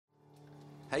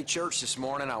Hey, church, this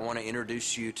morning I want to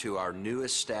introduce you to our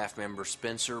newest staff member,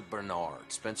 Spencer Bernard.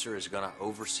 Spencer is going to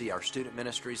oversee our student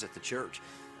ministries at the church,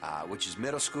 which is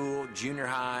middle school, junior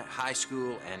high, high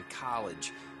school, and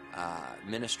college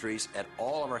ministries at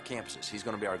all of our campuses. He's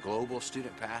going to be our global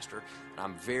student pastor, and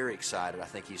I'm very excited. I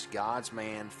think he's God's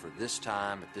man for this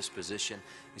time at this position.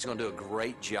 He's going to do a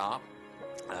great job.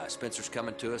 Spencer's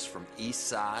coming to us from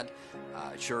Eastside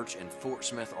Church in Fort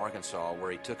Smith, Arkansas,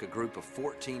 where he took a group of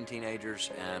 14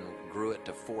 teenagers and grew it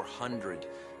to 400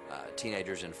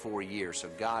 teenagers in 4 years. So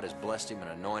God has blessed him and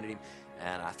anointed him,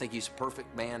 and I think he's a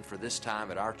perfect man for this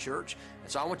time at our church. And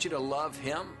so I want you to love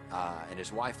him and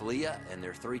his wife Leah and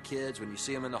their 3 kids. When you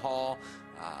see them in the hall,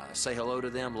 say hello to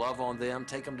them, love on them,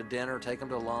 take them to dinner, take them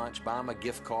to lunch, buy them a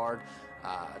gift card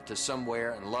to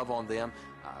somewhere and love on them.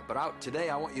 Today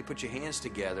I want you to put your hands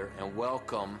together and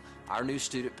welcome our new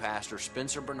student pastor,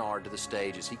 Spencer Bernard, to the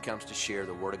stage as he comes to share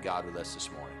the Word of God with us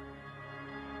this morning.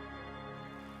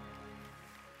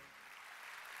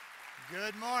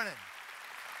 Good morning.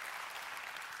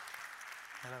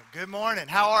 Hello. Good morning.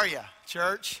 How are you,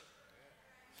 church?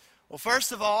 Well,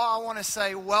 first of all, I want to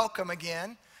say welcome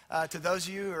again to those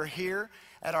of you who are here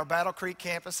at our Battle Creek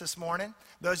campus this morning,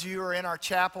 those of you who are in our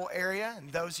chapel area,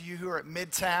 and those of you who are at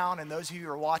Midtown, and those of you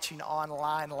who are watching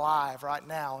online live right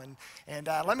now. And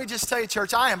let me just tell you,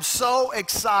 church, I am so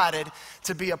excited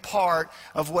to be a part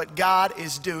of what God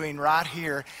is doing right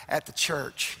here at the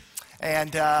church.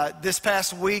 And this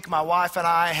past week, my wife and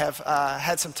I have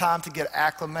had some time to get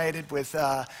acclimated with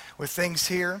things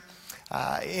here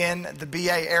in the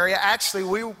BA area. Actually,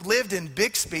 we lived in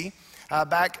Bixby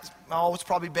back, it's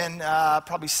probably been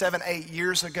 7-8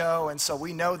 years ago, and so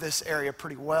we know this area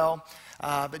pretty well.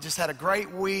 But just had a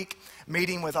great week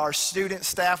meeting with our student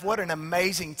staff. What an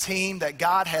amazing team that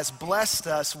God has blessed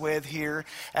us with here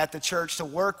at the church to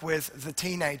work with the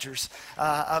teenagers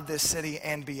of this city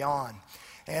and beyond.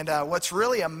 And what's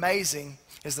really amazing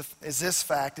is this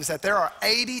fact, is that there are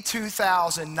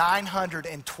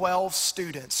 82,912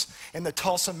 students in the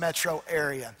Tulsa metro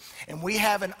area. And we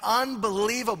have an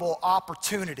unbelievable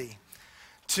opportunity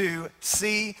to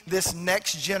see this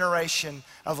next generation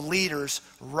of leaders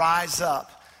rise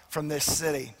up from this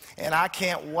city. And I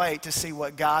can't wait to see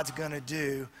what God's going to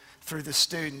do through the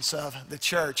students of the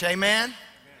church. Amen?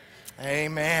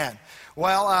 Amen.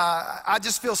 Well, I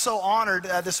just feel so honored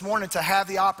this morning to have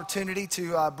the opportunity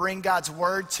to bring God's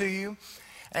word to you.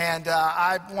 And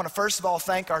I want to first of all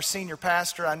thank our senior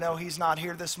pastor. I know he's not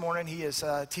here this morning. He is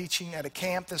teaching at a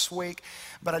camp this week.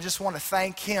 But I just want to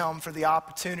thank him for the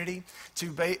opportunity to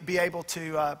be able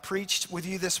to preach with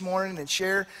you this morning and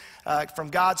share from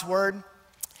God's word.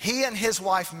 He and his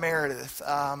wife Meredith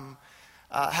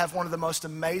have one of the most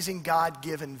amazing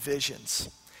God-given visions.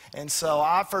 And so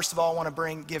I, first of all, want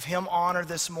to give him honor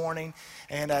this morning,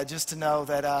 and just to know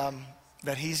that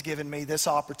he's given me this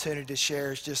opportunity to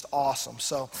share is just awesome.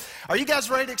 So are you guys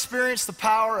ready to experience the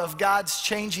power of God's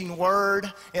changing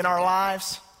word in our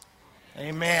lives?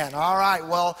 Amen. All right.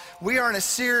 Well, we are in a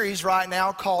series right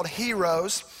now called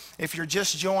Heroes, if you're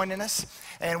just joining us.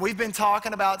 And we've been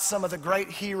talking about some of the great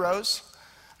heroes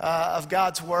of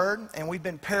God's word, and we've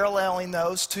been paralleling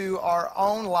those to our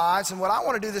own lives. And what I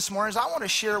want to do this morning is I want to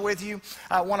share with you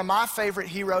one of my favorite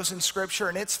heroes in Scripture,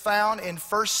 and it's found in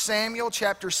 1 Samuel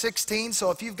chapter 16. So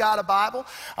if you've got a Bible,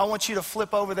 I want you to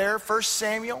flip over there, 1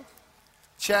 Samuel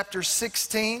chapter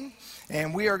 16,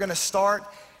 and we are going to start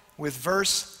with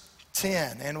verse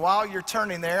 10. And while you're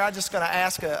turning there, I'm just going to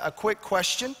ask a quick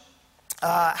question.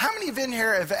 How many of you in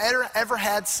here have ever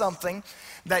had something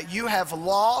that you have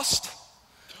lost,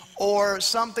 or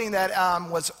something that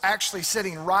was actually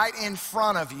sitting right in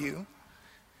front of you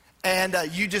and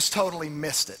you just totally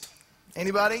missed it?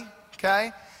 Anybody?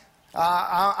 Okay.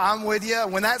 I'm with you.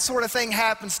 When that sort of thing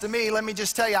happens to me, let me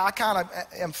just tell you, I kind of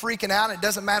am freaking out. It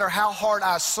doesn't matter how hard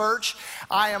I search.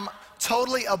 I am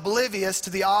totally oblivious to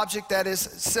the object that is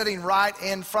sitting right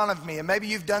in front of me. And maybe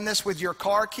you've done this with your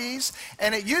car keys,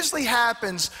 and it usually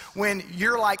happens when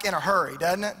you're like in a hurry,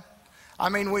 doesn't it? I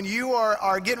mean, when you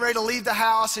are getting ready to leave the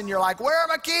house and you're like, where are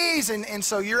my keys? And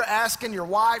so you're asking your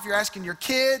wife, you're asking your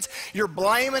kids, you're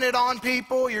blaming it on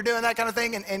people, you're doing that kind of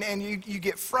thing, and you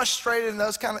get frustrated and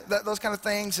those kind of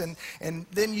things, and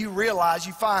then you realize,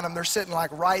 you find them, they're sitting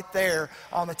like right there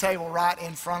on the table right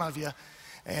in front of you.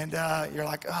 And you're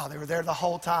like, oh, they were there the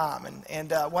whole time.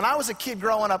 And when I was a kid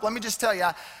growing up, let me just tell you,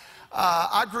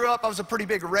 I grew up, I was a pretty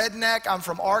big redneck. I'm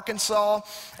from Arkansas,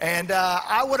 and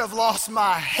I would have lost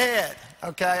my head.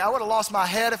 Okay, I would have lost my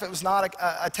head if it was not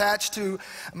attached to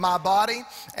my body.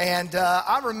 And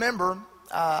I remember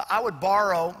I would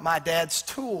borrow my dad's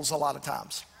tools a lot of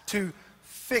times to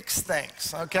fix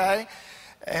things, okay?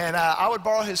 And I would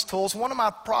borrow his tools. One of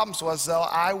my problems was, though,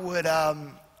 I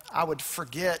would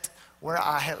forget where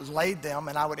I had laid them,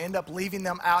 and I would end up leaving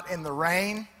them out in the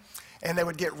rain, and they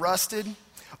would get rusted.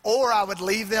 Or I would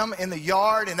leave them in the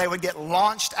yard, and they would get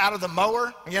launched out of the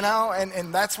mower,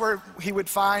 and that's where he would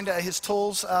find his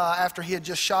tools after he had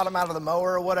just shot them out of the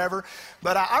mower or whatever.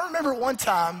 But I remember one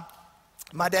time,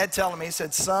 my dad telling me, he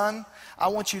said, "Son, I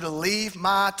want you to leave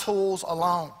my tools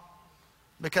alone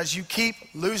because you keep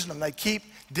losing them. They keep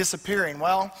disappearing."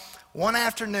 Well, one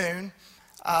afternoon,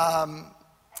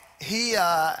 he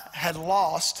had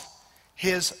lost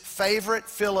his favorite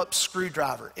Phillips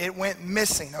screwdriver. It went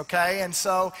missing, okay? And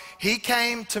so he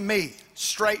came to me,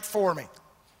 straight for me.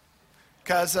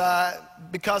 Because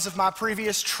of my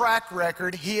previous track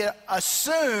record, he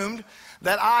assumed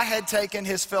that I had taken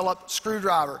his Phillips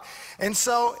screwdriver. And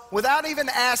so, without even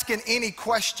asking any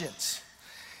questions,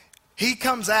 he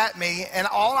comes at me, and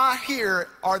all I hear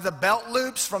are the belt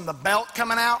loops from the belt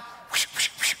coming out.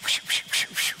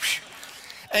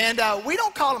 And we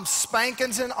don't call them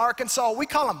spankings in Arkansas. We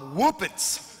call them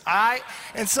whoopings, all right?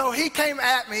 And so he came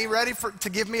at me ready to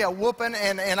give me a whooping,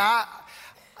 and I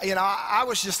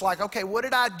was just like, okay, what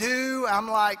did I do? I'm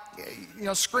like,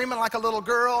 screaming like a little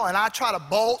girl, and I try to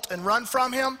bolt and run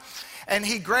from him. And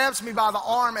he grabs me by the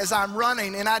arm as I'm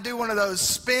running, and I do one of those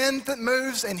spin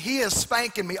moves, and he is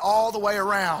spanking me all the way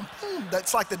around.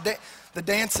 That's like the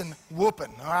dancing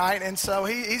whooping, all right? And so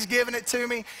he's giving it to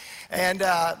me. And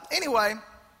anyway,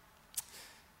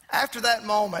 after that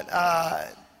moment,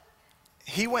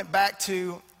 he went back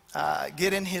to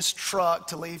get in his truck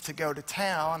to leave to go to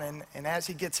town. And as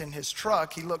he gets in his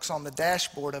truck, he looks on the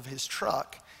dashboard of his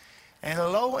truck. And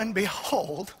lo and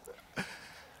behold,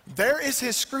 there is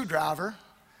his screwdriver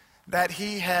that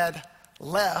he had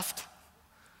left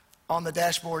on the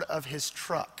dashboard of his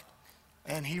truck.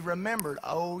 And he remembered,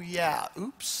 oh yeah,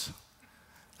 oops,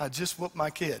 I just whooped my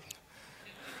kid.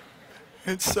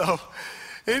 And so,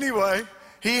 anyway,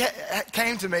 he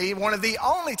came to me one of the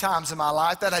only times in my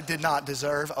life that I did not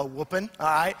deserve a whooping, all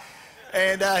right?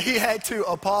 And he had to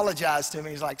apologize to me.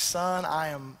 He's like, "Son, I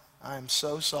am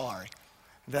so sorry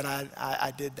that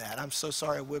I did that. I'm so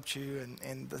sorry I whipped you."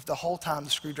 And the whole time the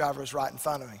screwdriver was right in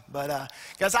front of me. But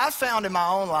guys, I've found in my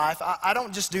own life, I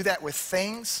don't just do that with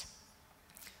things,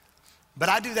 but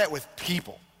I do that with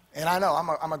people. And I know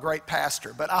I'm a great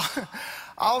pastor, but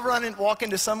I'll run and walk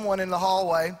into someone in the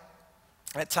hallway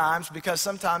at times, because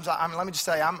sometimes let me just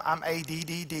tell you, I'm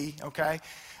ADDD, okay?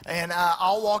 And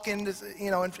I'll walk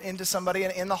into somebody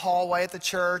in the hallway at the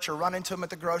church, or run into them at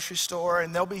the grocery store,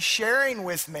 and they'll be sharing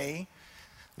with me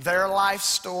their life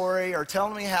story, or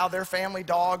telling me how their family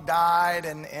dog died,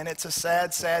 and it's a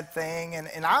sad, sad thing.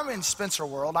 And I'm in Spencer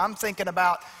world. I'm thinking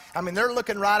about, they're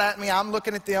looking right at me. I'm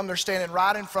looking at them. They're standing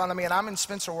right in front of me, and I'm in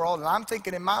Spencer world. And I'm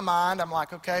thinking in my mind, I'm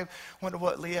like, okay, wonder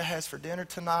what Leah has for dinner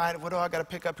tonight. What do I got to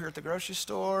pick up here at the grocery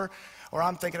store? Or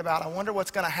I'm thinking about, I wonder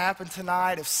what's going to happen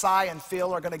tonight if Cy and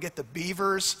Phil are going to get the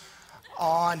Beavers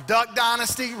on Duck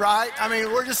Dynasty, right?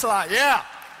 We're just like, yeah.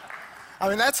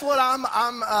 That's what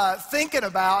I'm thinking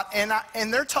about,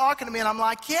 and they're talking to me, and I'm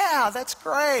like, yeah, that's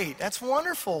great, that's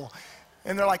wonderful.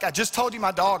 And they're like, "I just told you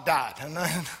my dog died." And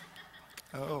then,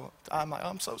 I'm like,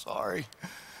 "I'm so sorry,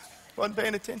 wasn't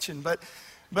paying attention." But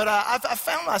I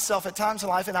found myself at times in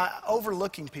life, and I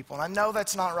overlooking people, and I know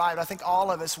that's not right. I think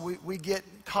all of us, we get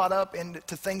caught up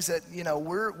into things that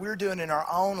we're doing in our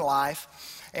own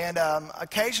life. And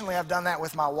occasionally I've done that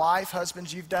with my wife.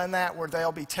 Husbands, you've done that, where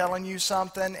they'll be telling you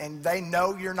something and they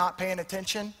know you're not paying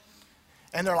attention.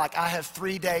 And they're like, "I have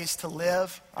 3 days to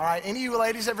live." All right, any of you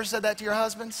ladies ever said that to your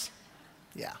husbands?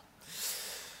 Yeah.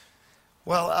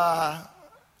 Well,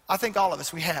 I think all of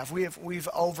us, we've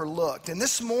overlooked. And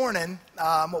this morning,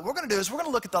 what we're going to do is we're going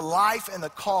to look at the life and the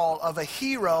call of a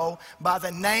hero by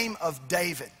the name of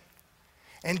David.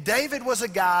 And David was a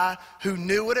guy who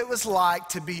knew what it was like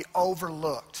to be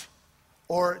overlooked,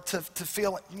 or to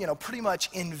feel, pretty much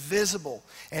invisible.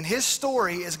 And his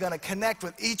story is going to connect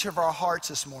with each of our hearts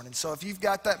this morning. So if you've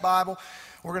got that Bible,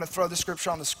 we're going to throw the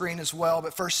scripture on the screen as well.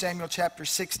 But 1 Samuel chapter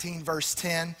 16, verse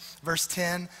 10,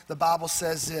 the Bible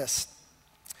says this: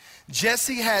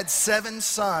 "Jesse had 7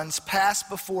 sons pass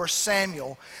before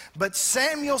Samuel, but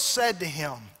Samuel said to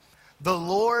him, 'The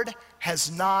Lord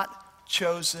has not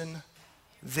chosen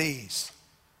these.'"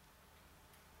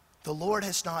 The Lord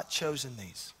has not chosen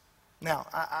these. Now,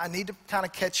 I need to kind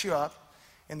of catch you up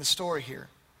in the story here,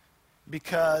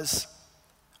 because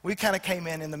we kind of came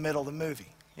in the middle of the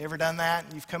movie. You ever done that?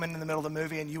 You've come in the middle of the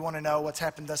movie and you want to know what's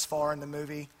happened thus far in the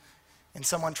movie, and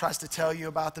someone tries to tell you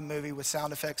about the movie with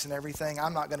sound effects and everything.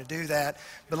 I'm not going to do that,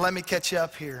 but let me catch you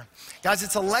up here. Guys,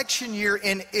 it's election year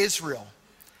in Israel.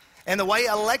 And the way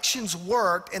elections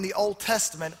worked in the Old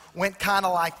Testament went kind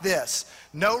of like this.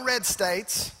 No red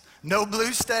states, no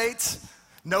blue states,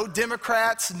 no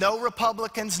Democrats, no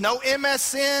Republicans, no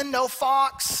MSN, no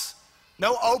Fox,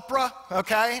 no Oprah,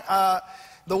 okay?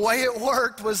 The way it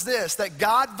worked was this, that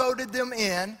God voted them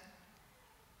in,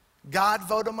 God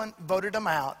voted them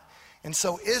out, and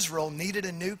so Israel needed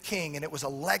a new king, and it was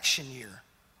election year.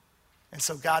 And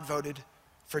so God voted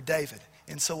for David.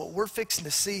 And so what we're fixing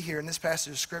to see here in this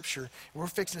passage of Scripture, we're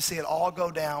fixing to see it all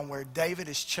go down where David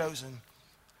is chosen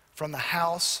from the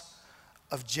house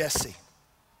of Jesse.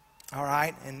 All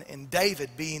right? And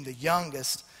David being the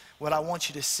youngest, what I want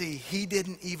you to see, he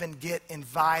didn't even get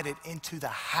invited into the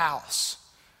house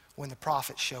when the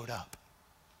prophet showed up.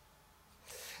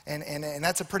 And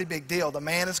that's a pretty big deal. The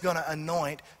man is going to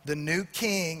anoint the new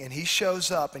king, and he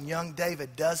shows up, and young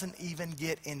David doesn't even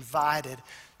get invited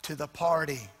to the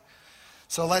party.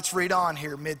 So let's read on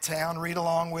here, Midtown. Read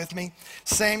along with me.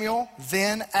 Samuel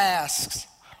then asks,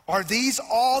 "Are these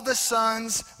all the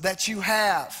sons that you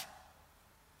have?"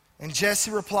 And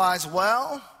Jesse replies,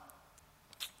 "Well,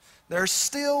 they're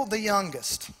still the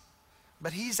youngest,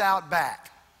 but he's out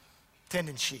back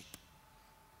tending sheep."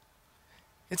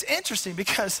 It's interesting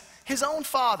because his own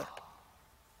father,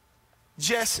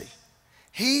 Jesse,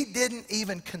 he didn't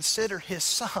even consider his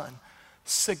son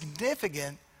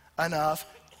significant enough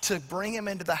to bring him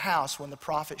into the house when the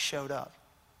prophet showed up.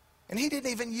 And he didn't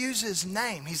even use his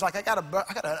name. He's like, I got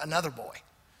another boy.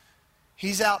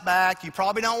 He's out back. You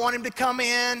probably don't want him to come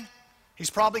in. He's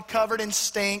probably covered in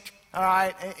stink. All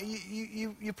right,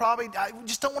 you probably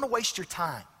just don't want to waste your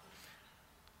time.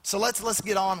 So let's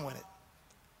get on with it.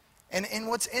 And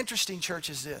what's interesting, church,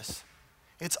 is this.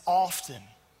 It's often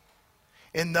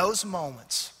in those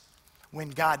moments when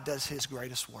God does his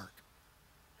greatest work.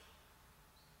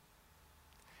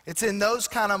 It's in those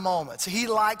kind of moments. He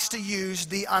likes to use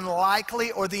the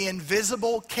unlikely or the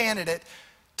invisible candidate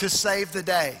to save the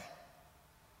day,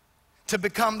 to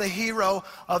become the hero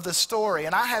of the story.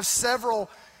 And I have several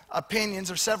opinions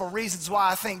or several reasons why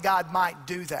I think God might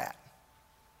do that.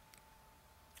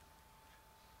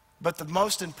 But the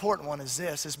most important one is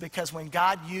this, is because when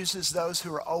God uses those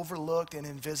who are overlooked and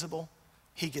invisible,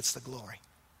 he gets the glory.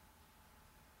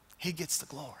 He gets the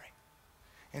glory.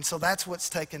 And so that's what's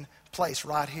taken place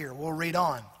right here. We'll read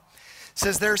on. It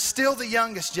says, "They're still the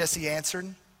youngest," Jesse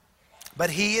answered, "but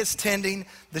he is tending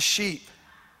the sheep."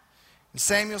 And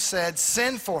Samuel said,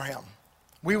 "Send for him.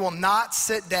 We will not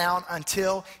sit down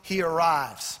until he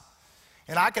arrives."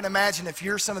 And I can imagine if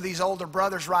you're some of these older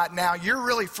brothers right now, you're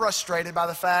really frustrated by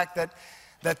the fact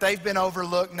that they've been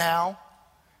overlooked now.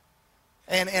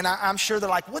 And I'm sure they're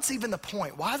like, what's even the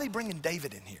point? Why are they bringing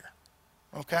David in here?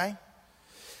 Okay?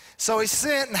 So he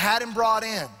sent and had him brought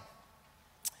in.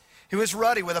 He was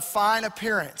ruddy with a fine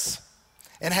appearance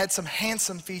and had some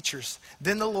handsome features.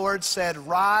 Then the Lord said,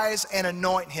 "Rise and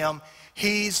anoint him.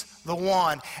 He's the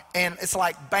one." And it's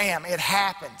like, bam, it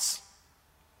happens.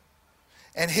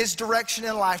 And his direction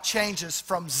in life changes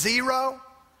from zero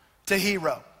to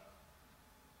hero.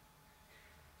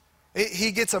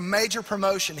 He gets a major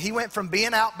promotion. He went from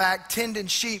being out back tending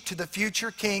sheep to the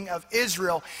future king of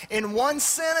Israel in one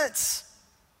sentence.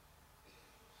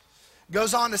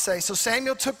 Goes on to say, "So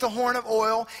Samuel took the horn of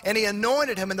oil and he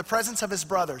anointed him in the presence of his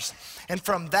brothers. And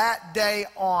from that day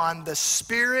on, the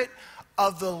Spirit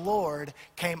of the Lord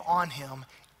came on him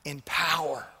in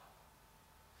power."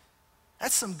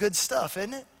 That's some good stuff,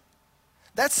 isn't it?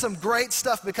 That's some great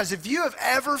stuff, because if you have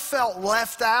ever felt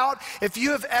left out, if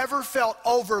you have ever felt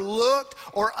overlooked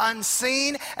or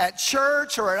unseen at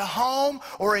church or at home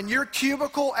or in your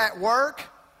cubicle at work,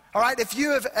 all right, if you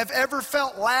have ever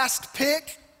felt last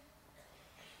pick,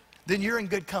 then you're in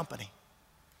good company.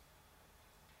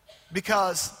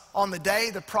 Because on the day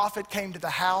the prophet came to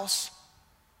the house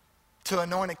to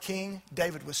anoint a king,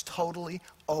 David was totally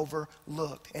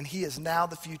overlooked. And he is now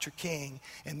the future king.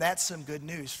 And that's some good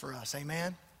news for us.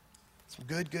 Amen? Some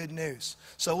good news.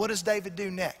 So what does David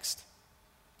do next?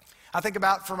 I think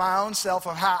about for my own self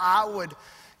of how I would,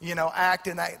 act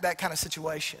in that kind of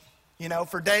situation.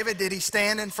 For David, did he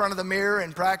stand in front of the mirror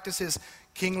and practice his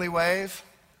kingly wave?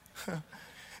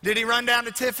 Did he run down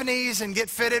to Tiffany's and get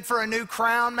fitted for a new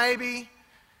crown maybe?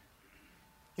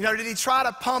 Did he try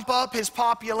to pump up his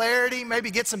popularity,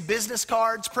 maybe get some business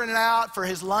cards printed out for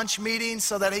his lunch meetings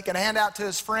so that he can hand out to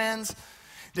his friends?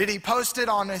 Did he post it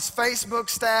on his Facebook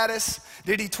status?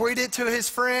 Did he tweet it to his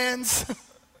friends?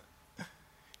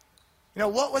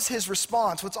 What was his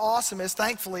response? What's awesome is,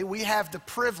 thankfully, we have the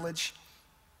privilege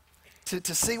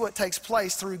to see what takes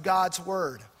place through God's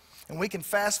word. And we can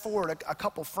fast forward a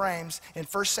couple frames. In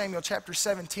 1 Samuel chapter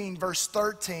 17, verse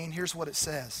 13, here's what it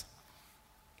says.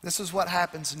 This is what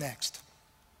happens next.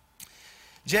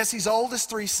 Jesse's oldest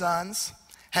 3 sons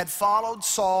had followed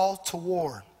Saul to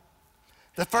war.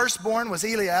 The firstborn was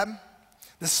Eliab,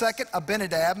 the second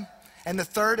Abinadab, and the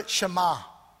third Shammah.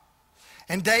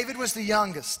 And David was the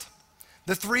youngest.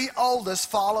 The 3 oldest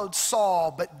followed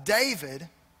Saul, but David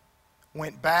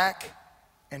went back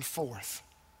and forth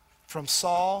from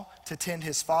Saul to tend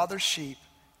his father's sheep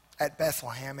at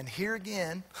Bethlehem. And here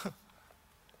again,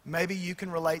 maybe you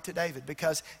can relate to David,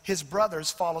 because his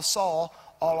brothers follow Saul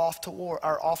all off to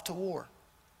war.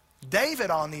 David,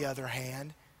 on the other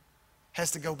hand,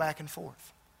 has to go back and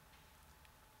forth.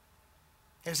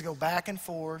 He has to go back and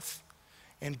forth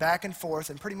and back and forth.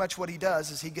 And pretty much what he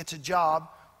does is he gets a job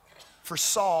for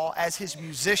Saul as his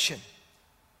musician.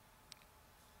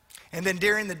 And then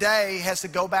during the day, he has to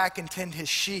go back and tend his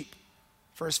sheep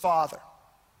for his father.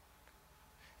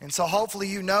 And so hopefully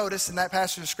you notice in that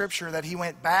passage of scripture that he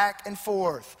went back and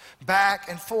forth, back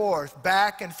and forth,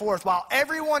 back and forth. While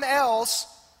everyone else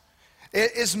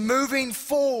is moving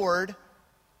forward,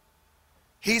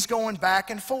 he's going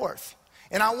back and forth.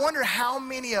 And I wonder how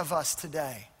many of us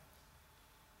today,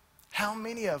 how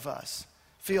many of us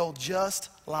feel just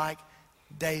like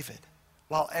David?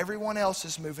 While everyone else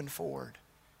is moving forward,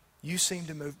 you seem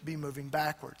to be moving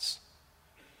backwards.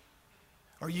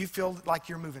 Or you feel like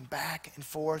you're moving back and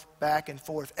forth, back and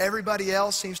forth. Everybody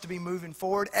else seems to be moving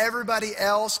forward. Everybody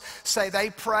else say they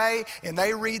pray and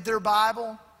they read their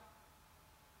Bible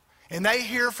and they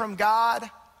hear from God.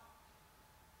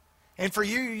 And for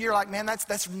you, you're like, man,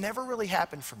 that's never really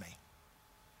happened for me.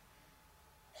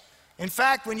 In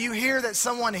fact, when you hear that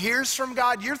someone hears from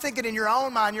God, you're thinking in your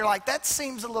own mind, you're like, that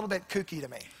seems a little bit kooky to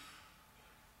me.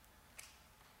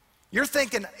 You're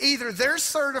thinking either they're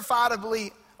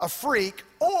certifiably a freak,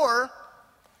 or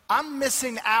I'm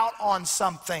missing out on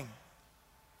something.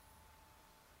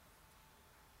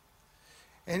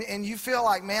 And you feel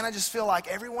like, man, I just feel like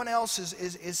everyone else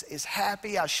is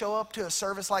happy. I show up to a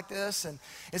service like this, and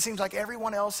it seems like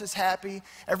everyone else is happy.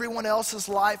 Everyone else's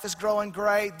life is growing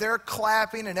great. They're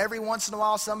clapping, and every once in a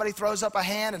while somebody throws up a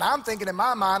hand, and I'm thinking in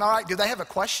my mind, all right, do they have a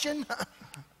question?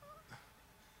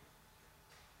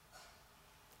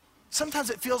 Sometimes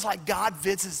it feels like God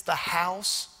visits the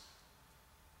house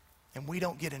and we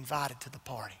don't get invited to the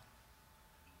party.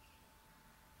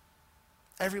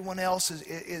 Everyone else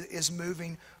is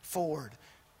moving forward.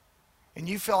 And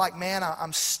you feel like, man,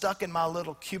 I'm stuck in my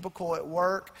little cubicle at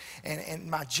work and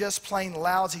my just plain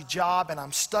lousy job, and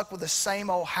I'm stuck with the same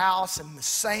old house and the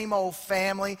same old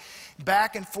family,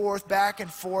 back and forth, back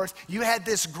and forth. You had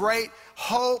this great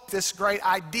hope, this great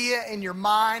idea in your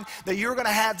mind that you're going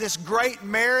to have this great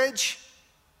marriage,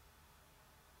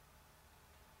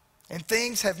 and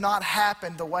things have not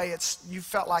happened the way you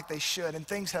felt like they should, and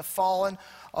things have fallen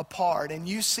apart. And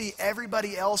you see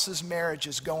everybody else's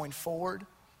marriages going forward,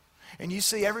 and you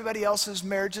see everybody else's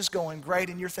marriages going great,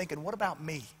 and you're thinking, what about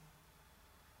me?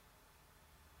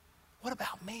 What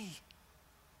about me?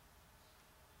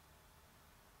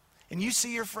 And you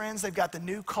see your friends, they've got the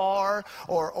new car,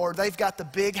 or they've got the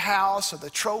big house, or the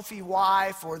trophy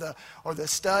wife, or the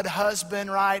stud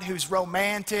husband, right, who's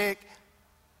romantic.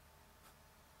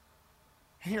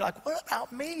 And you're like, what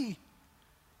about me?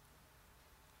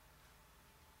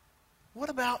 What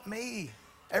about me?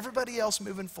 Everybody else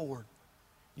moving forward.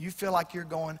 You feel like you're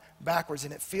going backwards,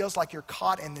 and it feels like you're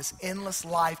caught in this endless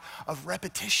life of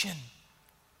repetition.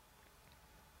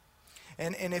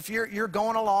 And if you're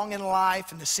going along in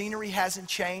life and the scenery hasn't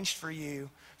changed for you,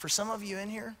 for some of you in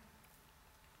here,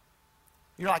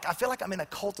 you're like, I feel like I'm in a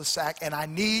cul-de-sac and I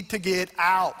need to get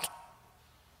out.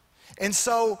 And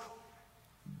so,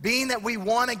 being that we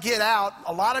want to get out,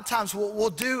 a lot of times what we'll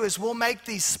do is we'll make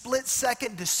these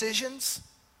split-second decisions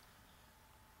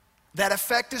that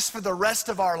affect us for the rest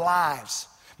of our lives,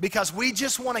 because we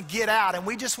just want to get out and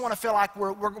we just want to feel like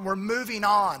we're moving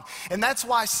on. And that's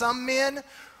why some men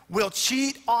will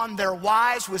cheat on their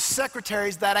wives with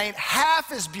secretaries that ain't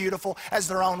half as beautiful as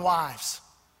their own wives,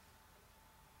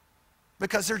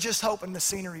 because they're just hoping the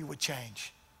scenery would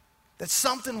change, that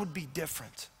something would be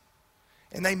different.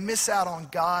 And they miss out on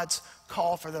God's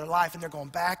call for their life, and they're going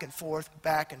back and forth,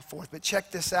 back and forth. But check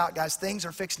this out, guys. Things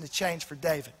are fixing to change for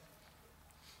David.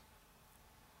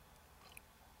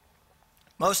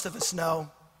 Most of us know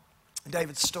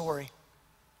David's story.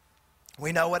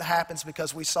 We know what happens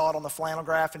because we saw it on the flannel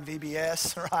graph in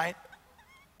VBS, right?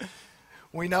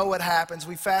 We know what happens.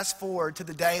 We fast forward to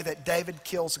the day that David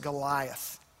kills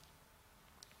Goliath.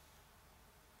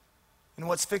 And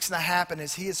what's fixing to happen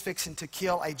is he is fixing to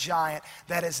kill a giant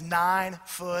that is 9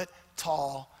 foot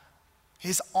tall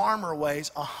His armor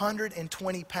weighs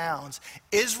 120 pounds.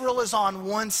 Israel is on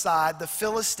one side, the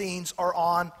Philistines are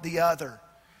on the other.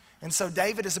 And so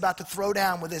David is about to throw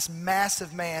down with this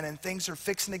massive man, and things are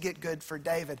fixing to get good for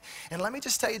David. And let me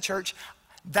just tell you, church,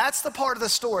 that's the part of the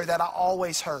story that I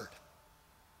always heard.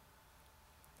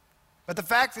 But the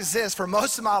fact is this, for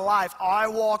most of my life, I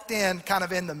walked in kind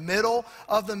of in the middle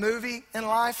of the movie in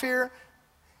life here,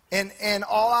 and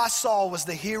all I saw was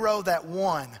the hero that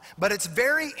won. But it's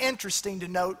very interesting to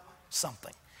note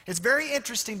something. It's very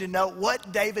interesting to note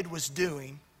what David was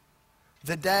doing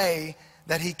the day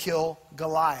that he killed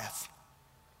Goliath.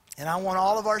 And I want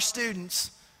all of our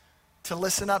students to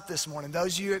listen up this morning.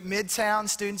 Those of you at Midtown,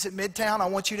 students at Midtown, I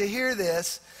want you to hear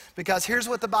this, because here's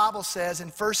what the Bible says in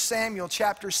 1 Samuel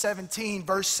chapter 17,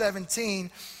 verse 17.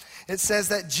 It says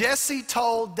that Jesse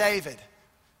told David,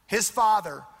 his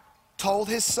father told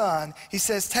his son, he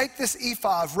says, take this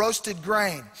ephah of roasted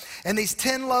grain and these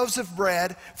 10 loaves of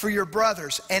bread for your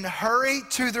brothers and hurry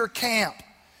to their camp.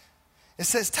 It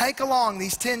says, take along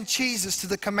these 10 cheeses to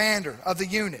the commander of the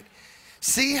unit.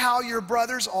 See how your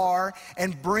brothers are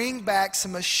and bring back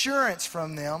some assurance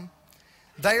from them.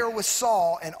 They are with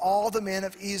Saul and all the men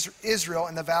of Israel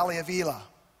in the valley of Elah,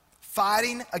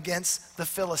 fighting against the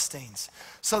Philistines.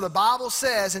 So the Bible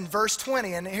says in verse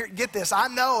 20, and here, get this, I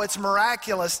know it's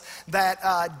miraculous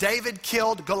that David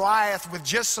killed Goliath with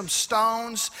just some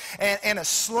stones and a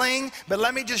sling, but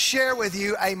let me just share with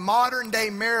you a modern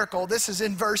day miracle. This is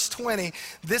in verse 20.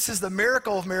 This is the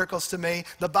miracle of miracles to me.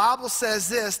 The Bible says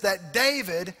this, that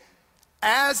David,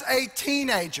 as a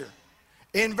teenager,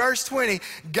 in verse 20,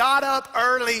 got up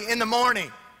early in the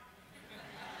morning.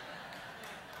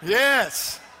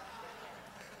 Yes.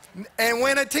 And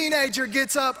when a teenager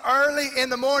gets up early in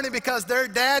the morning because their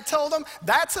dad told them,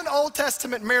 that's an Old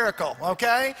Testament miracle,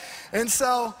 okay? And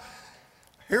so,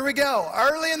 here we go.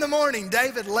 Early in the morning,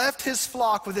 David left his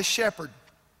flock with his shepherd,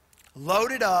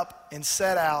 loaded up, and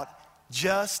set out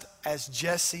just as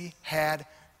Jesse had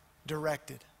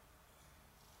directed.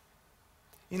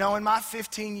 You know, in my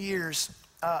 15 years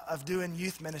of doing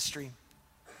youth ministry,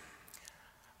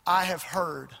 I have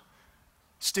heard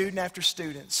student after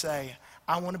student say,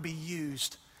 I want to be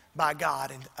used by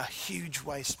God in a huge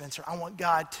way, Spencer. I want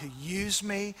God to use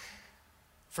me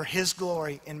for His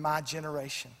glory in my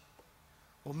generation.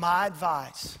 Well, my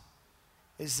advice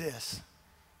is this,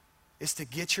 is to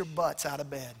get your butts out of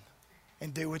bed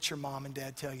and do what your mom and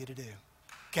dad tell you to do.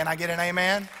 Can I get an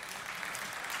amen?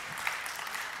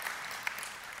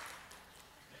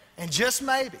 And just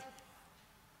maybe,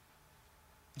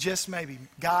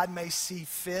 God may see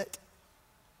fit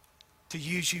to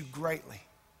use you greatly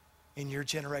in your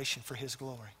generation for His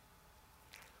glory.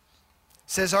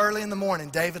 It says early in the morning,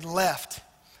 David left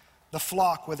the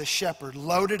flock with a shepherd,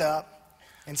 loaded up,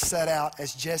 and set out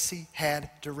as Jesse had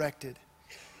directed.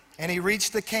 And he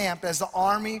reached the camp as the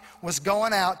army was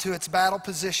going out to its battle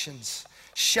positions,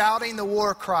 shouting the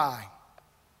war cry.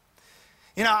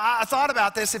 You know, I thought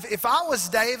about this. If I was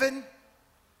David,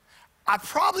 I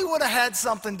probably would have had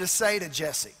something to say to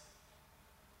Jesse.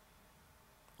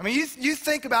 I mean, you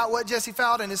think about what Jesse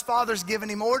felt, and his father's giving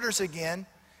him orders again.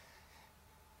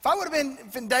 If I would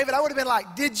have been David, I would have been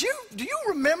like, do you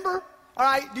remember, all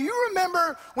right, do you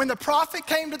remember when the prophet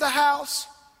came to the house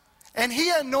and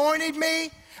he anointed me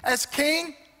as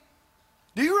king?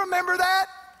 Do you remember that?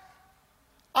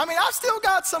 I mean, I've still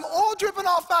got some oil dripping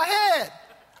off my head.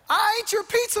 I ain't your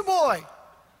pizza boy.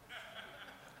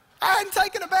 I hadn't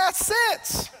taken a bath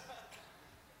since.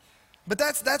 But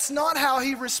that's not how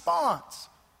he responds.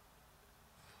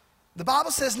 The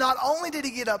Bible says not only did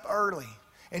he get up early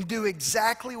and do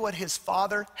exactly what his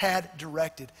father had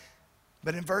directed,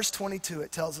 but in verse 22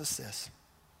 it tells us this.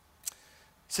 It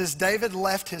says, David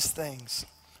left his things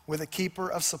with a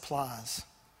keeper of supplies,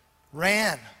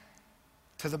 ran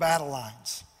to the battle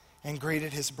lines, and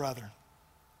greeted his brother.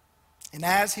 And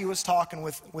as he was talking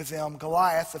with them,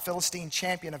 Goliath, the Philistine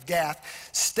champion of Gath,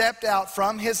 stepped out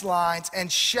from his lines and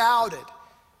shouted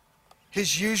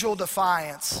his usual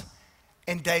defiance,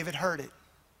 and David heard it.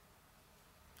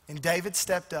 And David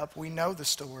stepped up, we know the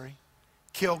story,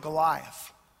 killed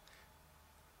Goliath.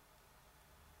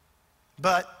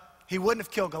 But he wouldn't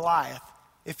have killed Goliath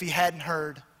if he hadn't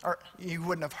heard, or he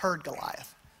wouldn't have heard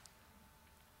Goliath.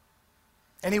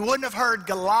 And he wouldn't have heard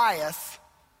Goliath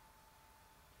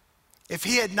if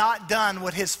he had not done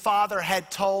what his father had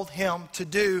told him to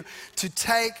do, to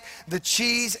take the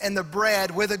cheese and the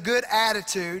bread with a good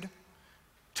attitude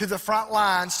to the front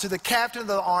lines, to the captain of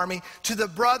the army, to the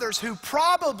brothers who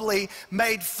probably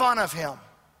made fun of him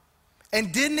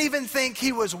and didn't even think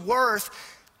he was worth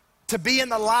to be in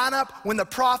the lineup when the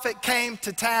prophet came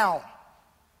to town.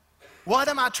 What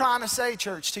am I trying to say,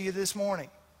 church, to you this morning?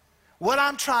 What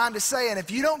I'm trying to say, and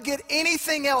if you don't get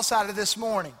anything else out of this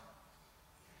morning,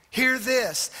 hear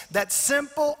this, that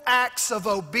simple acts of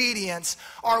obedience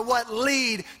are what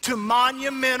lead to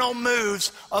monumental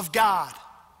moves of God.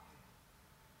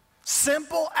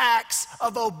 Simple acts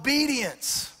of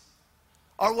obedience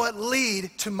are what lead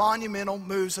to monumental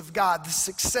moves of God. The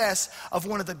success of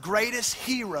one of the greatest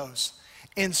heroes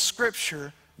in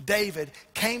Scripture, David,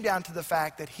 came down to the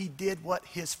fact that he did what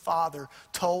his father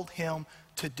told him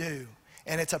to do.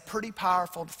 And it's a pretty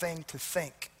powerful thing to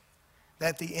think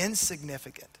that the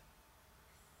insignificant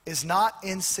is not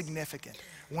insignificant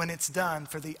when it's done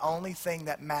for the only thing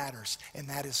that matters, and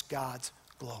that is God's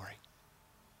glory.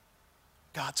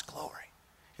 God's glory.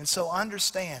 And so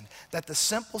understand that the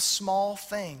simple small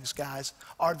things, guys,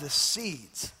 are the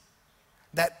seeds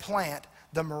that plant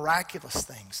the miraculous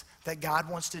things that God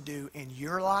wants to do in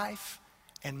your life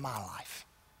and my life.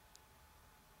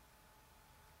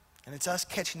 And it's us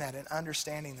catching that and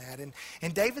understanding that.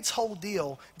 And David's whole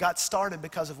deal got started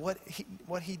because of what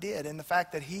he did and the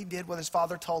fact that he did what his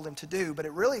father told him to do. But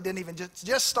it really didn't even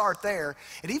just start there.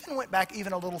 It even went back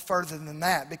even a little further than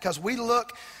that, because we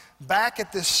look back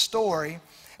at this story,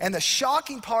 and the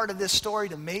shocking part of this story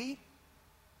to me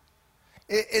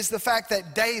is the fact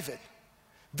that David,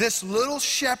 this little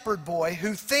shepherd boy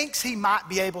who thinks he might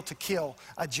be able to kill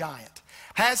a giant,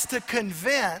 has to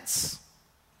convince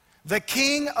the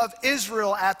king of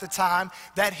Israel at the time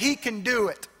that he can do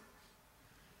it.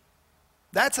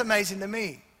 That's amazing to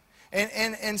me.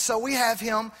 And so we have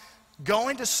him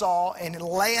going to Saul and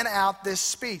laying out this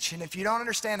speech. And if you don't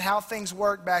understand how things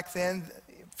worked back then,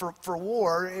 for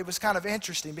war, it was kind of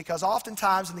interesting, because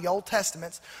oftentimes in the Old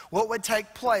Testament, what would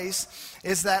take place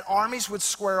is that armies would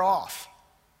square off.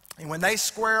 And when they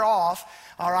square off,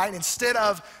 all right, instead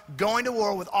of going to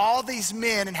war with all these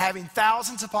men and having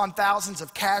thousands upon thousands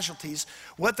of casualties,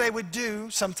 what they would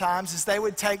do sometimes is they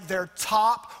would take their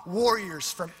top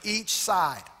warriors from each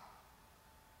side.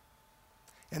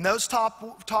 And those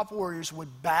top warriors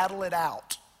would battle it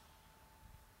out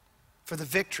for the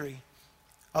victory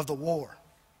of the war.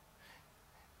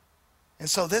 And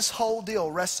so this whole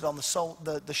deal rested on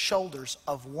the shoulders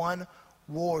of one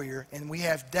warrior. And we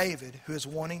have David, who is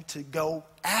wanting to go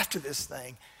after this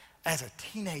thing as a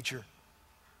teenager,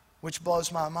 which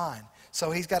blows my mind. So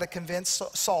he's got to convince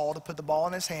Saul to put the ball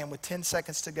in his hand with 10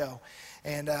 seconds to go.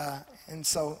 And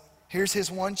so here's his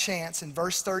one chance in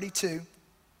verse 32.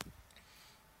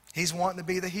 He's wanting to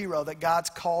be the hero that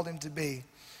God's called him to be.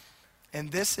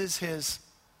 And this is his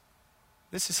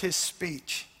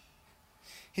speech.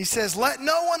 He says, "Let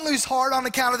no one lose heart on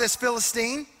account of this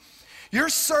Philistine. Your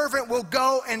servant will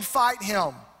go and fight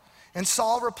him." And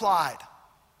Saul replied,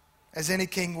 as any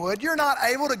king would, "You're not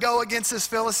able to go against this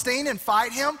Philistine and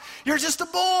fight him. You're just a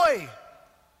boy.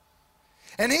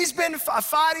 And he's been a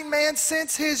fighting man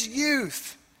since his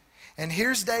youth." And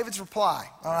here's David's reply,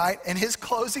 all right, and his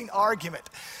closing argument.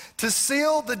 To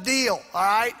seal the deal, all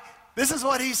right, this is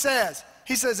what he says.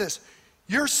 He says this: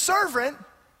 "Your servant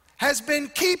has been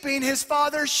keeping his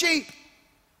father's sheep."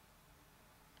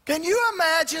 Can you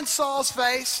imagine Saul's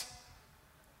face?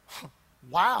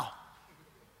 Wow.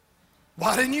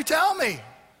 Why didn't you tell me?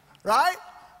 Right?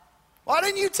 Why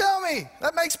didn't you tell me?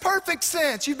 That makes perfect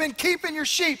sense. You've been keeping your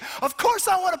sheep. Of course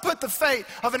I want to put the fate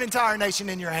of an entire nation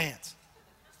in your hands.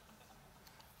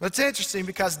 But it's interesting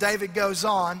because David goes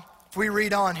on. If we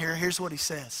read on here, here's what he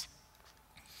says.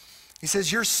 He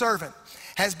says, "Your servant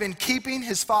has been keeping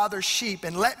his father's sheep.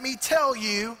 And let me tell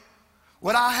you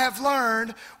what I have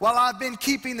learned while I've been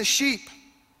keeping the sheep.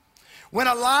 When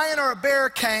a lion or a bear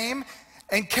came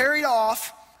and carried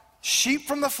off sheep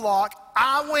from the flock,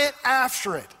 I went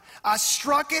after it. I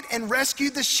struck it and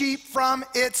rescued the sheep from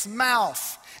its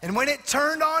mouth. And when it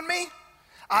turned on me,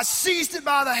 I seized it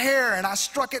by the hair and I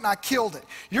struck it and I killed it.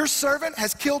 Your servant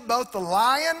has killed both the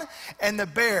lion and the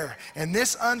bear. And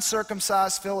this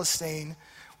uncircumcised Philistine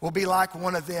will be like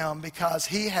one of them, because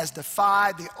he has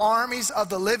defied the armies of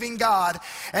the living God.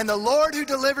 And the Lord who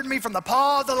delivered me from the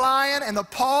paw of the lion and the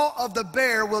paw of the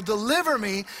bear will deliver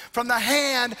me from the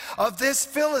hand of this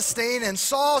Philistine." And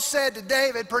Saul said to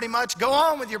David pretty much, "Go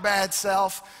on with your bad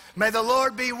self. May the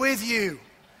Lord be with you."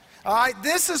 All right,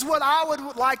 this is what I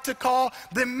would like to call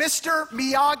the Mr.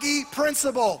 Miyagi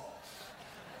principle.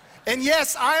 And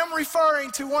yes, I am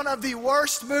referring to one of the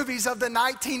worst movies of the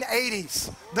 1980s,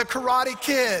 The Karate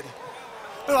Kid.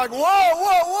 They're like, whoa,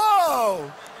 whoa,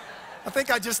 whoa. I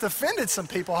think I just offended some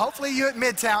people. Hopefully you at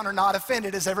Midtown are not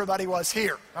offended as everybody was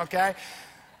here, okay?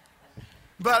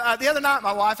 But the other night,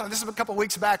 my wife, and this is a couple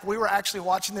weeks back, we were actually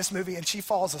watching this movie and she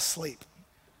falls asleep.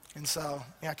 And so,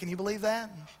 yeah, can you believe that?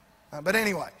 But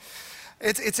anyway,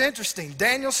 it's interesting.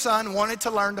 Daniel's son wanted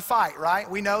to learn to fight, right?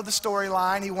 We know the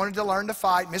storyline. He wanted to learn to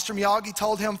fight. Mr. Miyagi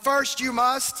told him, first you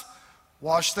must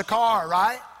wash the car,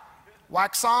 right?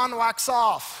 Wax on, wax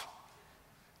off.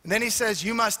 And then he says,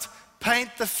 you must paint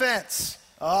the fence.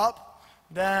 Up,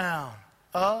 down,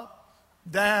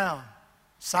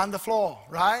 sand the floor,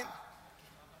 right?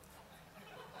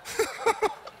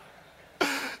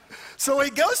 So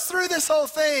he goes through this whole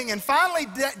thing, and finally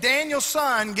Daniel's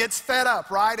son gets fed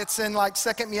up, right? It's in like 2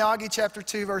 Miyagi chapter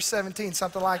 2, verse 17,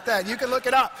 something like that. You can look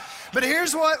it up. But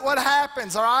here's what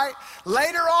happens, all right?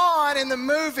 Later on in the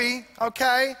movie,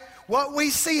 okay, what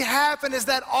we see happen is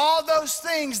that all those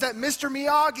things that Mr.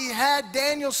 Miyagi had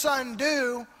Daniel's son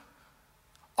do,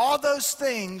 all those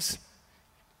things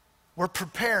were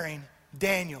preparing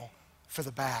Daniel for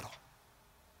the battle.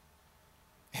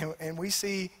 And we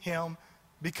see him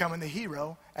becoming the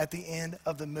hero at the end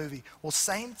of the movie. Well,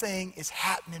 same thing is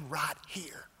happening right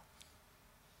here.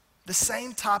 The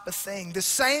same type of thing. The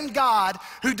same God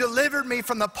who delivered me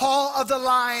from the paw of the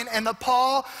lion and the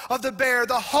paw of the bear.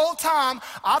 The whole time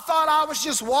I thought I was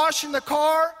just washing the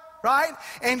car, right?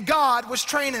 And God was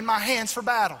training my hands for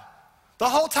battle. The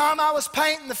whole time I was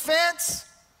painting the fence,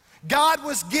 God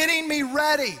was getting me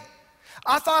ready.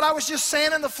 I thought I was just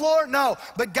sanding the floor. No,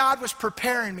 but God was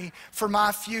preparing me for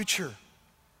my future.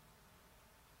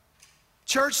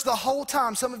 Church, the whole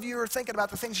time, some of you are thinking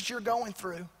about the things that you're going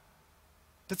through.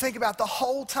 To think about the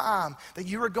whole time that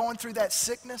you were going through that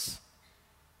sickness,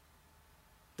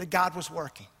 that God was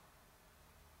working.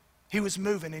 He was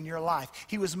moving in your life.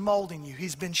 He was molding you.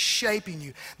 He's been shaping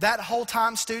you. That whole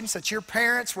time, students, that your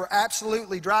parents were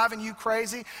absolutely driving you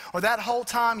crazy, or that whole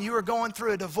time you were going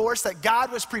through a divorce, that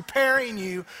God was preparing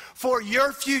you for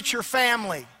your future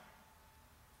family.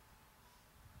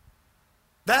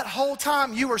 That whole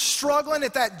time you were struggling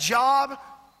at that job,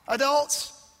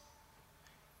 adults,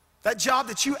 that job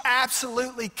that you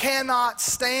absolutely cannot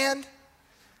stand,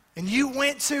 and you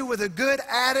went to with a good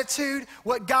attitude,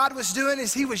 what God was doing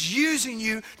is he was using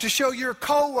you to show your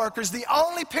coworkers the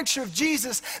only picture of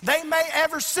Jesus they may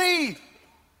ever see.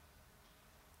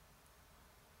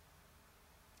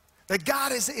 That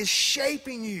God is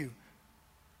shaping you.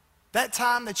 That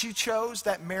time that you chose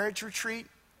that marriage retreat,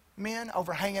 men,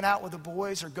 over hanging out with the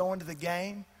boys or going to the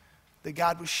game, that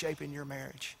God was shaping your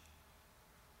marriage.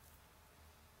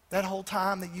 That whole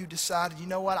time that you decided, you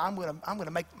know what, I'm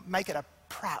gonna make it a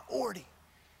priority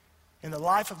in the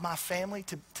life of my family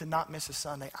to not miss a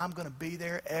Sunday. I'm gonna be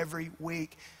there every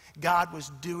week. God was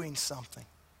doing something.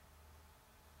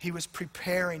 He was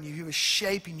preparing you. He was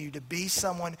shaping you to be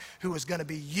someone who was gonna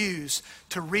be used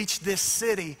to reach this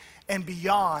city and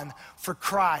beyond for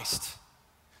Christ.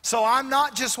 So I'm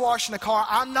not just washing the car.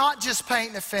 I'm not just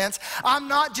painting the fence. I'm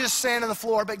not just sanding the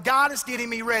floor, but God is getting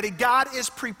me ready. God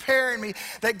is preparing me.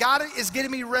 That God is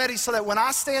getting me ready so that when I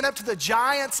stand up to the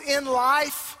giants in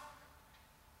life,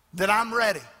 that I'm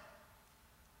ready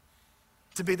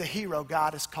to be the hero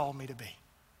God has called me to be.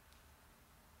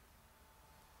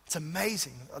 It's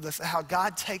amazing how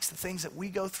God takes the things that we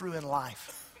go through in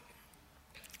life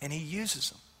and he uses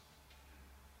them.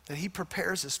 That he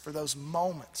prepares us for those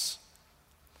moments.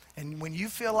 And when you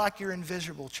feel like you're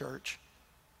invisible, church,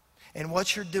 and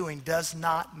what you're doing does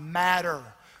not matter,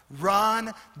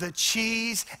 run the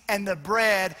cheese and the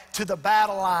bread to the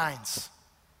battle lines.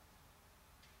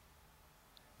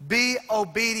 Be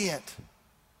obedient.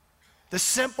 The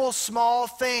simple, small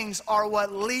things are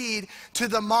what lead to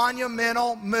the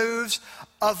monumental moves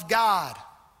of God.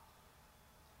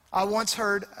 I once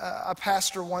heard a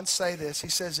pastor once say this. He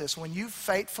says this: when you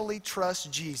faithfully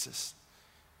trust Jesus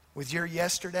with your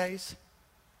yesterdays,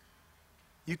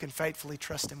 you can faithfully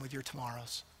trust him with your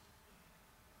tomorrows.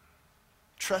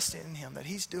 Trust in him that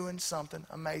he's doing something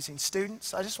amazing.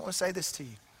 Students, I just want to say this to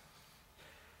you.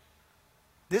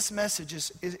 This message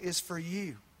is for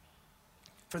you.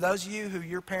 For those of you who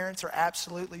your parents are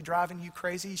absolutely driving you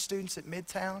crazy, students at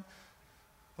Midtown,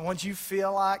 the ones you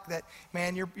feel like that,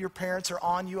 man, your parents are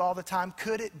on you all the time,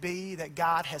 could it be that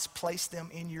God has placed them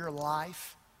in your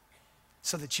life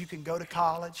so that you can go to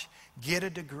college, get a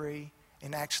degree,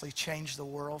 and actually change the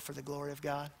world for the glory of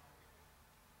God?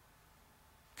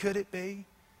 Could it be?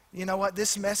 You know what?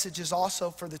 This message is also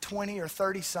for the 20 or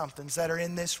 30-somethings that are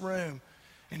in this room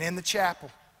and in the chapel.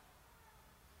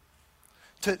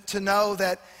 To know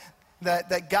that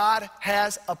God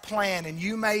has a plan, and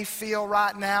you may feel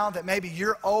right now that maybe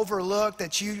you're overlooked,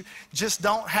 that you just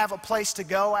don't have a place to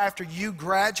go after you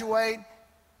graduate.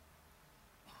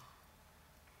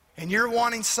 And you're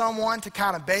wanting someone to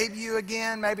kind of baby you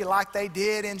again, maybe like they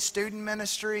did in student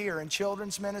ministry or in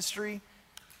children's ministry.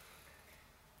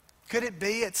 Could it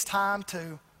be it's time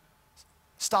to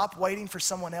stop waiting for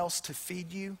someone else to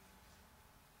feed you,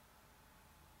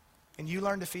 and you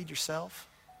learn to feed yourself?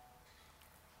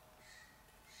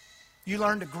 You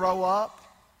learn to grow up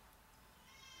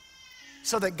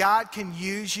so that God can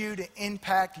use you to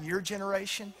impact your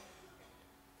generation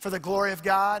for the glory of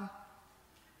God?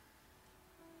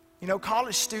 You know,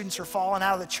 college students are falling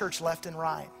out of the church left and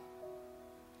right.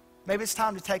 Maybe it's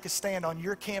time to take a stand on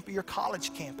your campus, your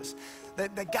college campus,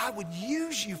 that God would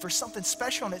use you for something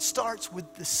special, and it starts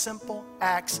with the simple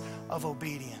acts of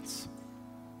obedience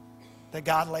that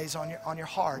God lays on your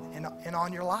heart and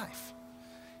on your life.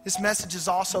 This message is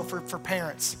also for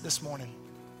parents this morning.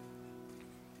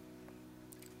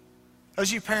 Those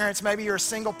of you parents, maybe you're a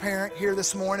single parent here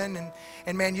this morning,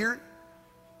 and man, you're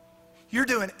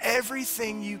doing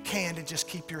everything you can to just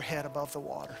keep your head above the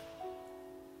water.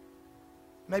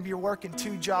 Maybe you're working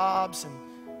 2 jobs and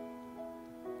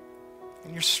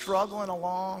you're struggling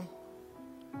along.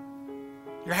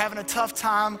 You're having a tough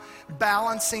time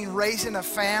balancing raising a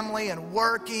family and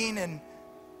working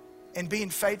and being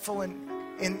faithful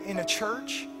in a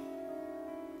church.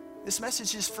 This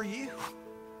message is for you.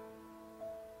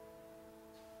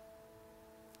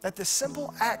 That the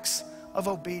simple acts of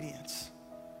obedience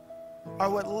are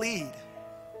what lead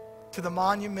to the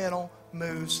monumental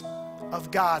moves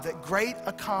of God. That great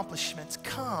accomplishments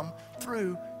come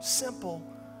through simple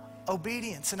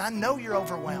obedience. And I know you're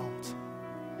overwhelmed.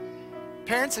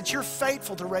 Parents, that you're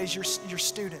faithful to raise your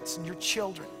students and your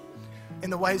children in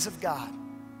the ways of God.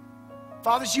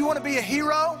 Fathers, you want to be a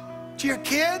hero to your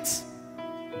kids?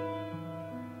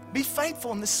 Be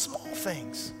faithful in the small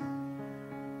things.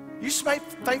 You stay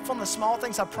faithful in the small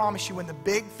things, I promise you, when the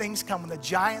big things come, when the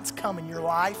giants come in your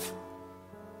life,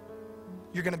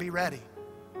 you're going to be ready.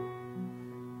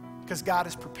 Because God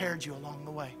has prepared you along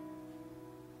the way.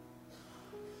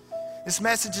 This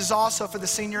message is also for the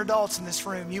senior adults in this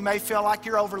room. You may feel like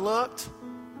you're overlooked.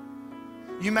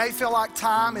 You may feel like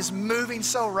time is moving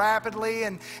so rapidly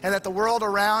and that the world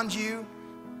around you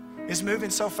is moving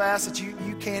so fast that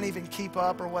you can't even keep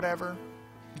up or whatever.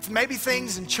 Maybe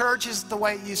things in church isn't the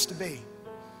way it used to be.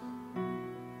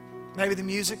 Maybe the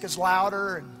music is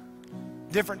louder and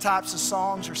different types of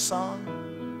songs are sung.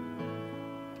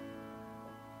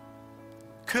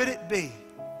 Could it be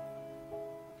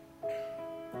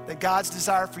that God's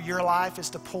desire for your life is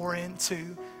to pour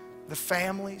into the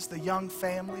families, the young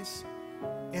families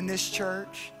in this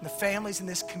church, the families in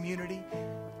this community,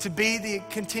 to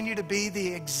continue to be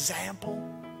the example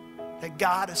that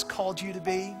God has called you to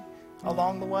be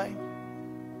along the way?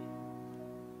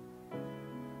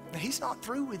 Now, He's not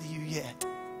through with you yet.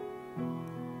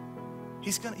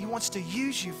 He wants to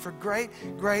use you for great,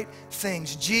 great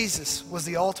things. Jesus was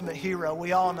the ultimate hero.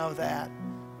 We all know that.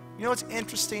 You know what's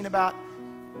interesting about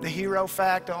the hero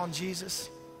fact on Jesus?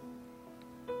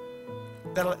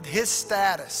 That his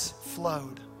status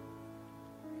flowed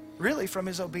really from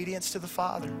his obedience to the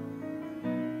Father.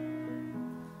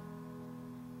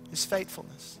 His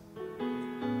faithfulness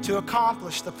to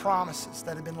accomplish the promises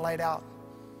that had been laid out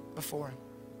before him.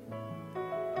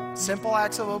 Simple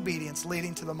acts of obedience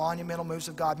leading to the monumental moves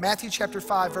of God. Matthew chapter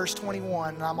 5, verse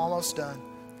 21, and I'm almost done,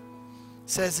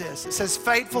 says this. It says,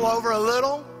 faithful over a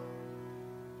little,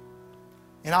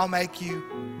 and I'll make you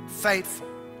faithful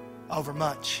over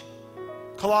much.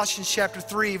 Colossians chapter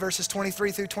 3, verses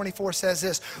 23 through 24 says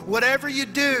this. Whatever you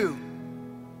do,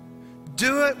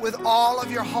 do it with all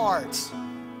of your hearts,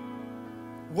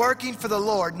 working for the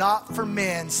Lord, not for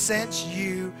men, since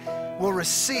you will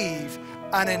receive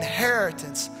an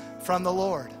inheritance from the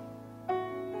Lord.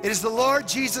 It is the Lord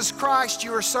Jesus Christ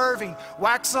you are serving.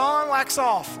 Wax on, wax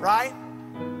off, right?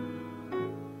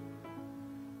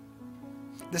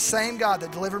 The same God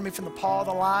that delivered me from the paw of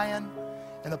the lion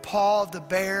and the paw of the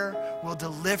bear will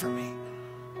deliver me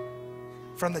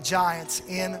from the giants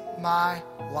in my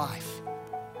life.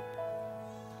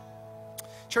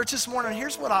 Church, this morning,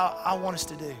 here's what I want us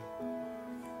to do.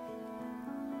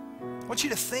 I want you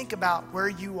to think about where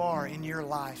you are in your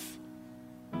life.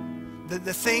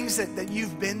 The things that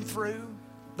you've been through,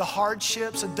 the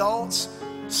hardships, adults,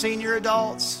 senior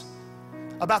adults,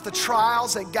 about the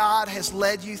trials that God has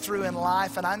led you through in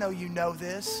life. And I know you know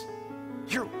this.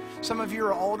 Some of you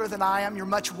are older than I am. You're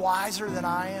much wiser than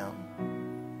I am.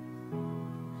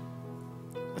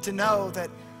 But to know that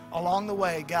along the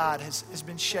way, God has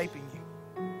been shaping you.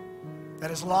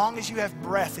 That as long as you have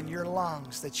breath in your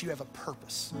lungs, that you have a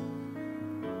purpose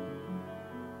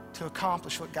to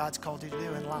accomplish what God's called you to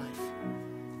do in life.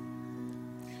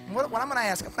 And what I'm going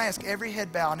to ask every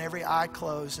head bowed and every eye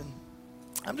closed. And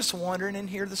I'm just wondering in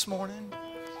here this morning,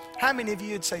 how many of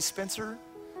you would say, Spencer,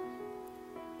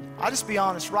 I'll just be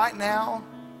honest, right now,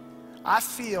 I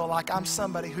feel like I'm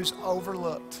somebody who's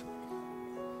overlooked.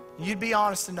 You'd be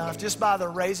honest enough, just by the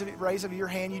raise of your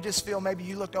hand, you just feel maybe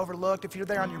you looked overlooked. If you're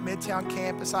there on your Midtown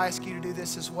campus, I ask you to do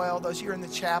this as well. Those of you who are in the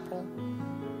chapel,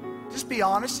 just be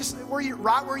honest. Just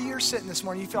right where you're sitting this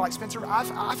morning, you feel like, Spencer,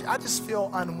 I just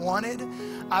feel unwanted.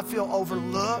 I feel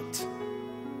overlooked.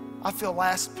 I feel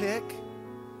last pick.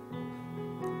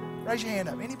 Raise your hand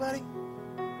up. Anybody?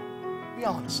 Be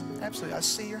honest. Absolutely. I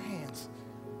see your hands.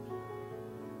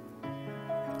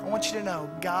 I want you to know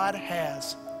God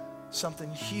has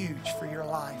something huge for your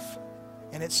life.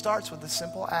 And it starts with the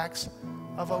simple acts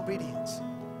of obedience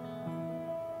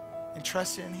and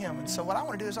trusting in Him. And so what I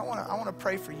want to do is I want to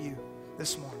pray for you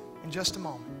this morning in just a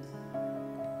moment.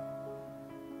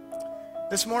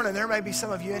 This morning, there may be some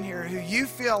of you in here who you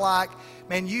feel like,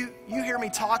 man, you hear me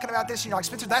talking about this, and you're like,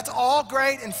 Spencer, that's all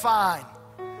great and fine.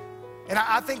 And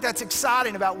I think that's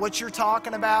exciting about what you're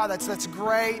talking about. That's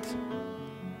great.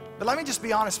 But let me just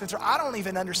be honest, Spencer, I don't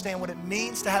even understand what it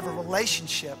means to have a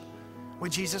relationship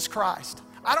with Jesus Christ.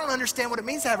 I don't understand what it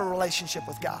means to have a relationship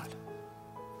with God.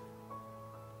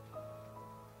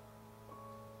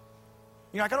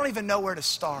 I don't even know where to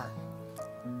start.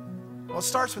 Well, it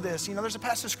starts with this. There's a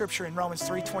passage of scripture in Romans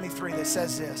 3:23 that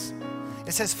says this.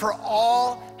 It says, for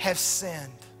all have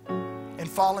sinned and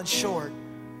fallen short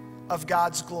of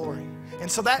God's glory. And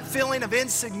so that feeling of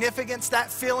insignificance, that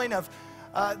feeling of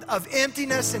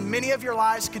emptiness in many of your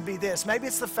lives could be this. Maybe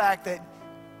it's the fact that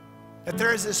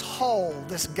there is this hole,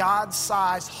 this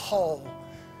God-sized hole,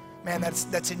 man,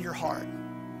 that's in your heart.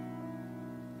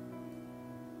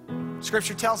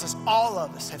 Scripture tells us all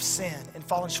of us have sinned and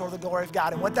fallen short of the glory of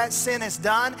God. And what that sin has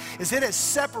done is it has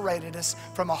separated us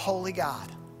from a holy God.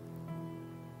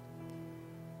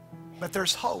 But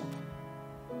there's hope.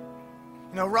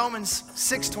 Romans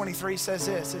 6:23 says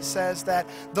this. It says that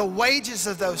the wages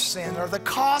of those sin, or the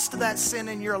cost of that sin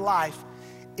in your life,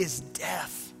 is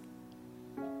death.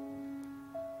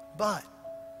 But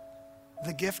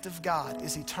the gift of God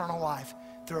is eternal life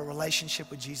through a relationship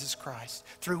with Jesus Christ,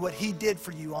 through what He did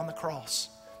for you on the cross,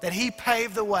 that He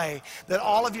paved the way, that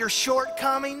all of your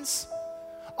shortcomings,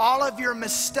 all of your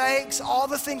mistakes, all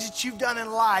the things that you've done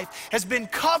in life has been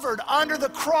covered under the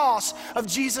cross of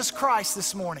Jesus Christ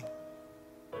this morning.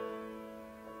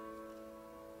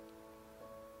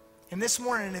 And this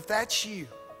morning, if that's you,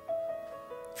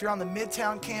 if you're on the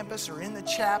Midtown campus or in the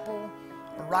chapel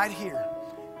or right here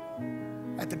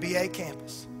at the BA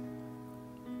campus,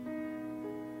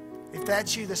 if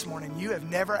that's you this morning, you have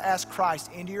never asked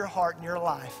Christ into your heart and your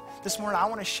life, this morning I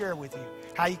want to share with you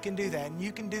how you can do that. And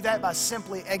you can do that by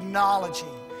simply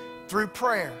acknowledging through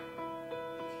prayer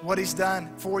what He's done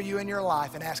for you in your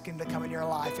life and ask Him to come in your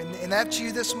life. And that's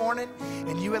you this morning,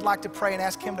 and you would like to pray and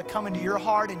ask Him to come into your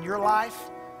heart and your life.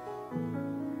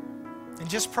 And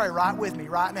just pray right with me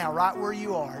right now, right where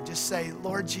you are. Just say,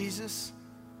 Lord Jesus,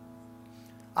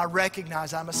 I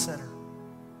recognize I'm a sinner.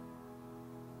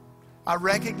 I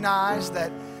recognize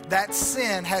that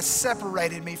sin has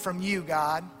separated me from you,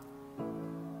 God.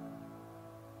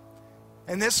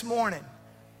 And this morning,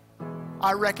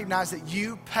 I recognize that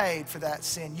you paid for that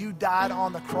sin. You died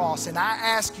on the cross. And I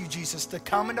ask you, Jesus, to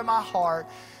come into my heart,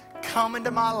 come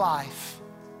into my life.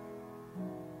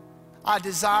 I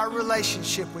desire a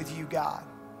relationship with you, God.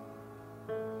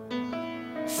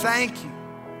 Thank you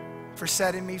for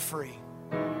setting me free.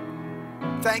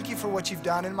 Thank you for what you've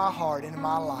done in my heart and in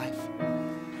my life.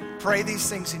 Pray these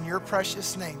things in your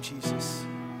precious name, Jesus.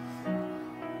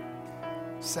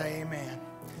 Say amen.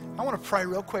 I want to pray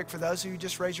real quick for those of you who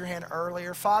just raised your hand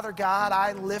earlier. Father God,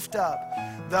 I lift up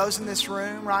those in this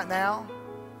room right now,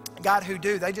 God,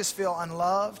 they just feel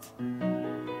unloved.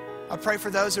 I pray for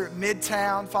those who are at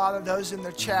Midtown, Father, those in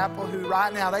the chapel who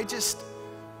right now,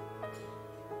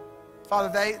 Father,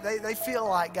 they feel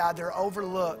like, God, they're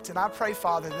overlooked. And I pray,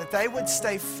 Father, that they would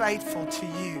stay faithful to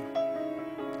you.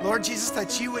 Lord Jesus,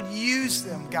 that you would use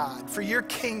them, God, for your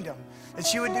kingdom.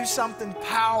 That you would do something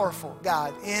powerful,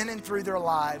 God, in and through their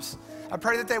lives. I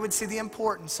pray that they would see the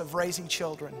importance of raising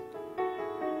children.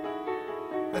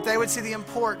 That they would see the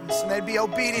importance and they'd be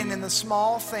obedient in the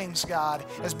small things, God,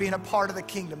 as being a part of the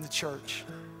kingdom, the church.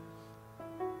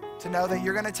 To know that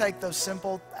you're going to take those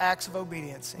simple acts of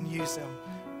obedience and use them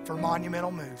for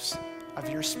monumental moves of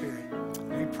your Spirit.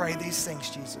 We pray these things,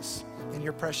 Jesus, in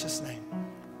your precious name.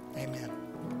 Amen.